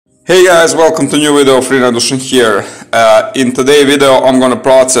Hey guys, welcome to new video of here. In today's video I'm gonna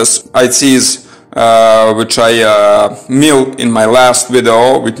process ICs which I milled in my last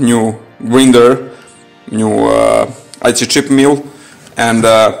video with new grinder, new IC chip mill, and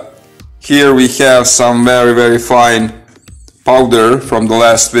here we have some very fine powder from the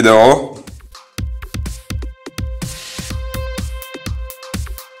last video.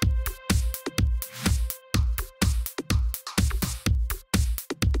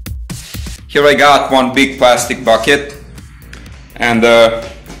 Here I got one big plastic bucket, and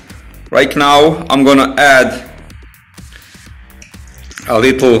right now I'm gonna add a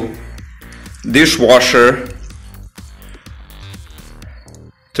little dishwasher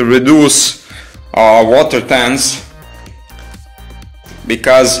to reduce water tans,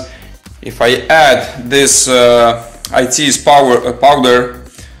 because if I add this IC's powder,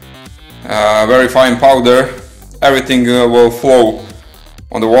 very fine powder, everything will flow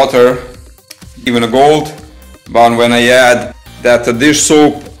on the water, even a gold. But when I add that dish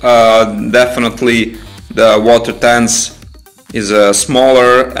soap, definitely the water tans is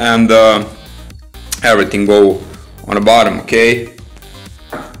smaller and everything go on the bottom, okay?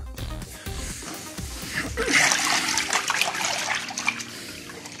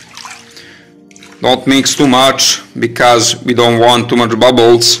 Don't mix too much because we don't want too much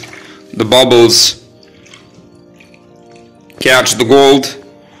bubbles. The bubbles catch the gold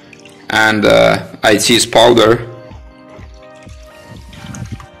and IC's powder.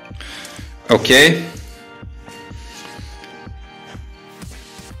 Okay.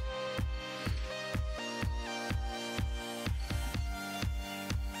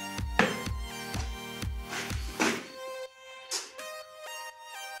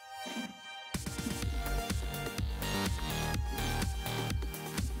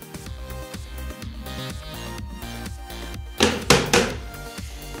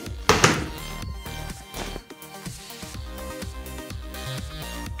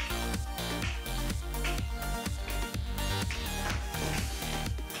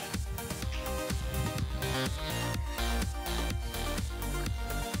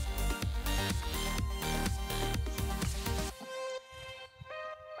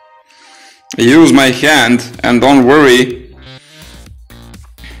 I use my hand, and don't worry,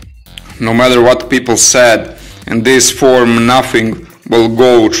 no matter what people said, in this form nothing will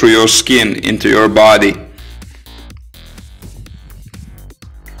go through your skin into your body.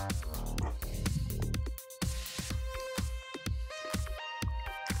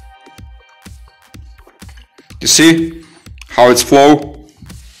 You see how it's flow?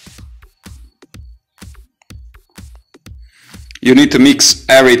 You need to mix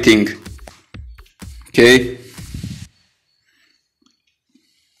everything. Okay.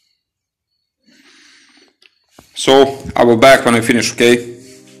 So I will back when I finish, okay?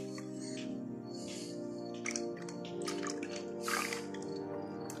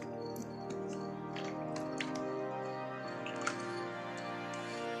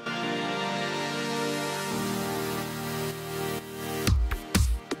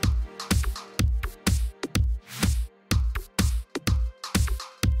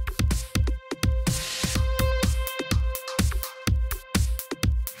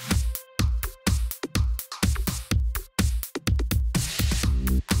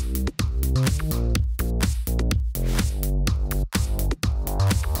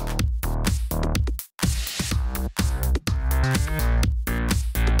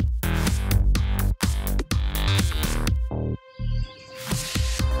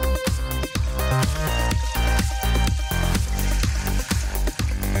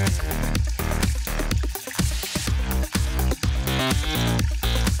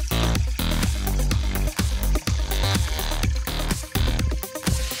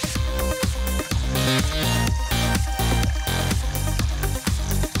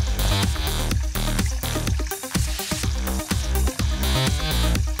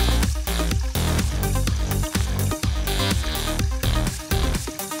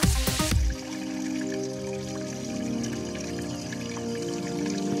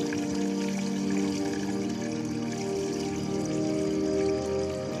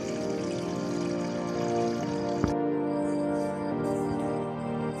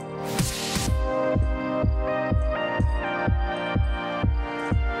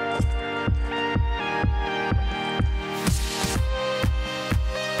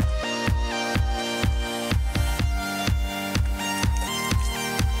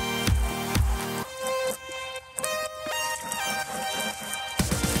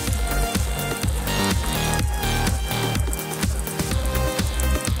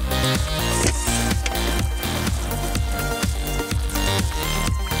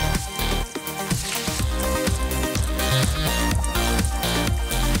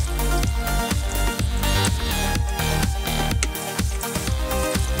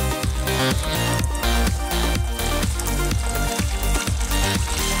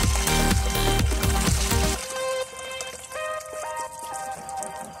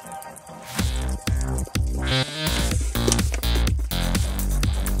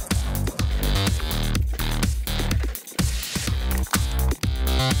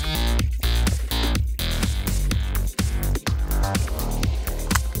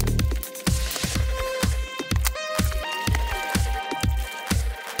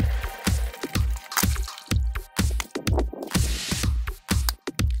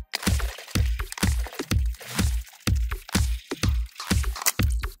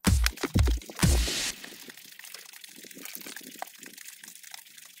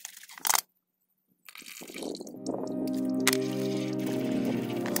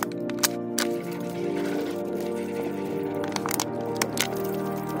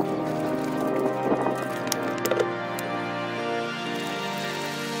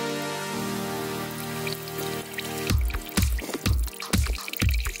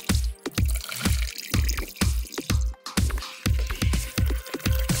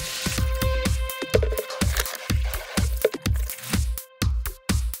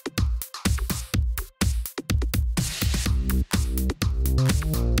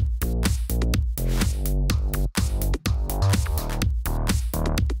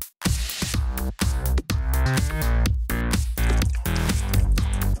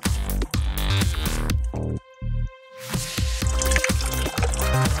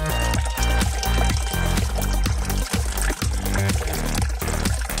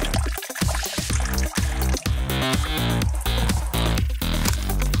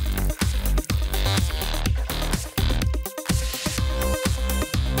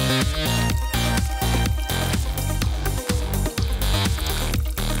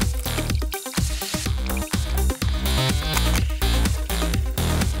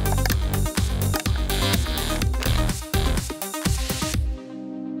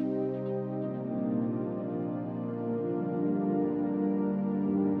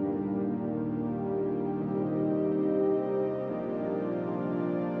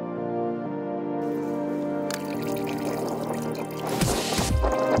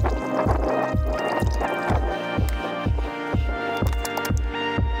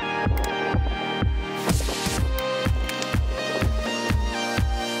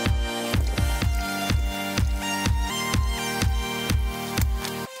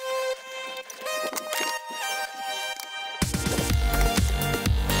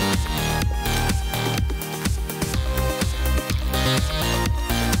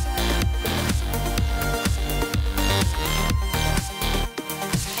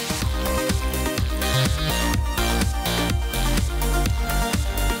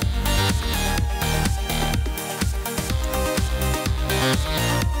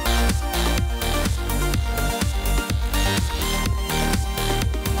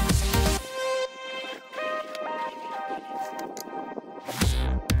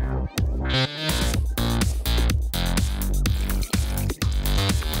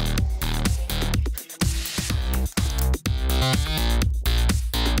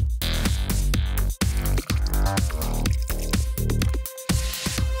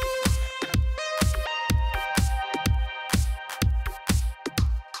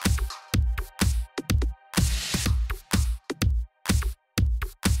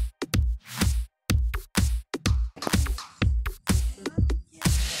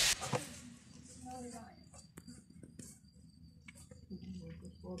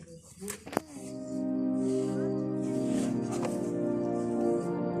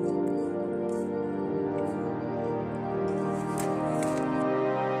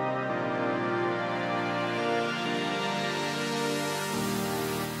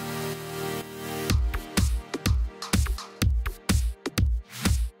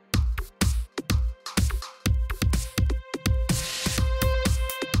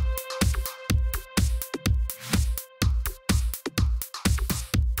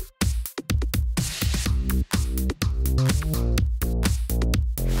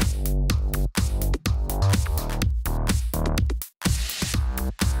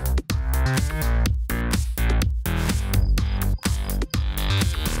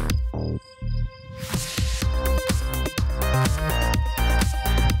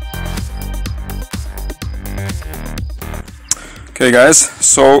 Okay guys,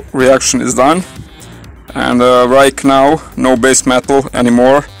 so reaction is done, and right now no base metal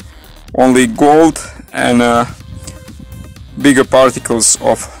anymore, only gold and bigger particles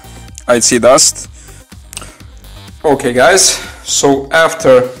of IC dust. Okay guys, so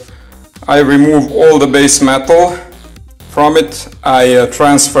after I remove all the base metal from it, I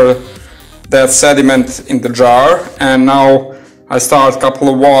transfer that sediment in the jar, and now I start a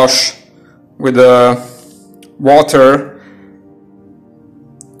couple of wash with water.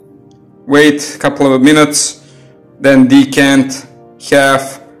 Wait a couple of minutes, then decant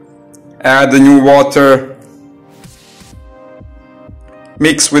half, add the new water,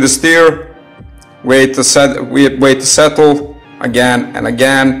 mix with the stir, wait to settle again and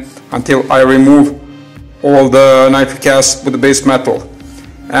again until I remove all the nitric acid with the base metal.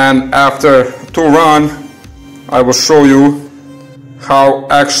 And after 2 runs, I will show you how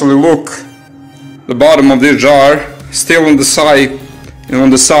actually look the bottom of this jar. Still on the side, and on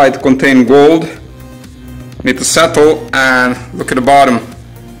the side contain gold. Need to settle, and look at the bottom.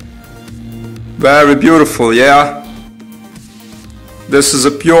 Very beautiful, yeah. This is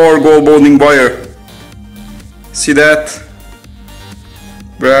a pure gold bonding wire. See that?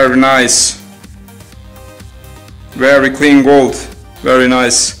 Very nice. Very clean gold. Very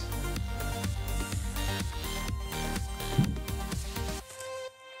nice.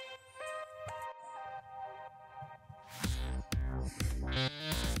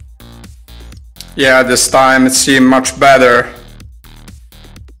 Yeah, this time it seemed much better.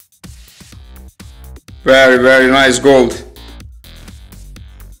 Very nice gold.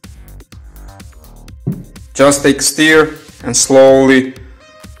 Just take stir and slowly,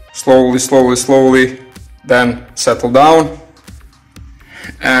 then settle down.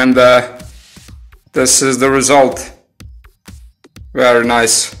 And this is the result. Very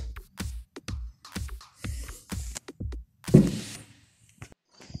nice.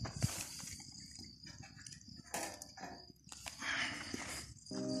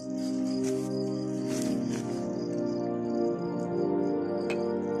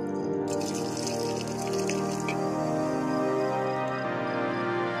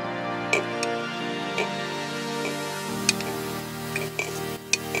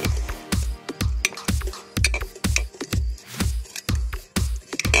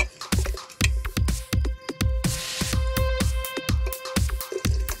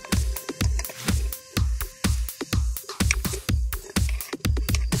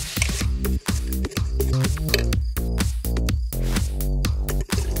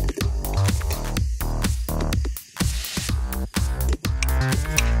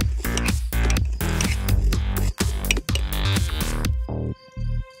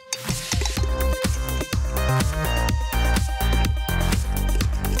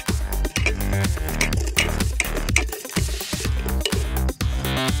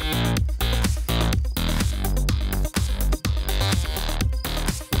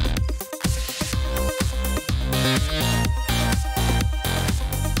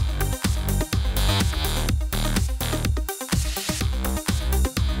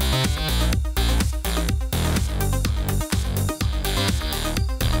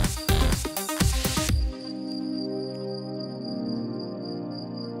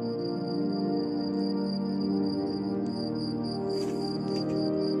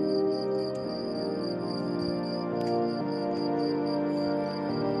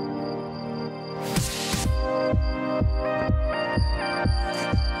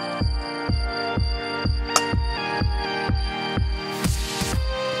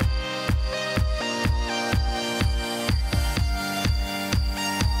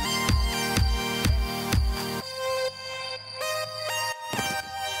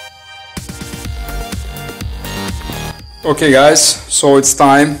 Okay guys, so it's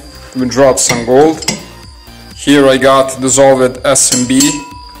time to drop some gold. Here I got dissolved SMB,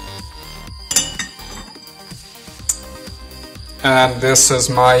 and this is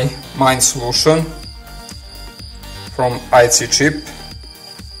my mine solution from IC chip.